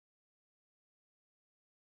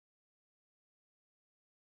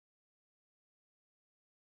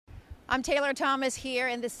I'm Taylor Thomas here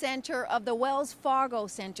in the center of the Wells Fargo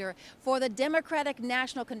Center for the Democratic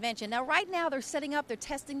National Convention. Now, right now, they're setting up, they're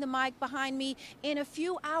testing the mic behind me. In a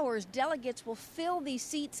few hours, delegates will fill these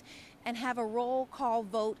seats and have a roll call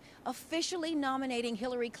vote officially nominating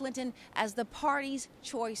Hillary Clinton as the party's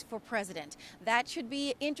choice for president. That should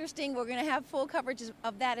be interesting. We're going to have full coverage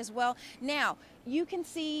of that as well. Now, you can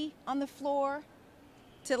see on the floor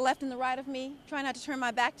to the left and the right of me, try not to turn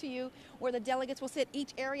my back to you, where the delegates will sit.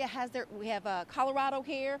 Each area has we have Colorado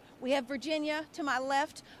here, we have Virginia to my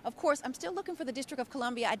left. Of course, I'm still looking for the District of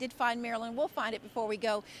Columbia. I did find Maryland. We'll find it before we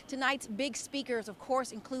go. Tonight's big speakers, of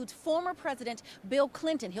course, includes former President Bill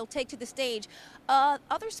Clinton. He'll take to the stage.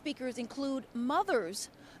 Other speakers include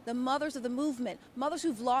mothers, the mothers of the movement, mothers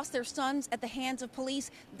who've lost their sons at the hands of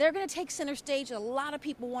police. They're going to take center stage. A lot of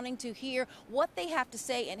people wanting to hear what they have to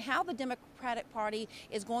say and how the Democratic Party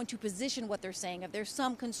is going to position what they're saying. If there's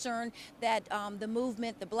some concern that the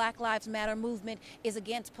movement, the Black Lives Matter movement, is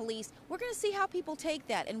against police, we're going to see how people take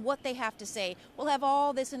that and what they have to say. We'll have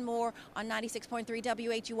all this and more on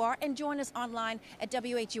 96.3 WHUR, and join us online at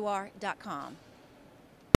WHUR.com.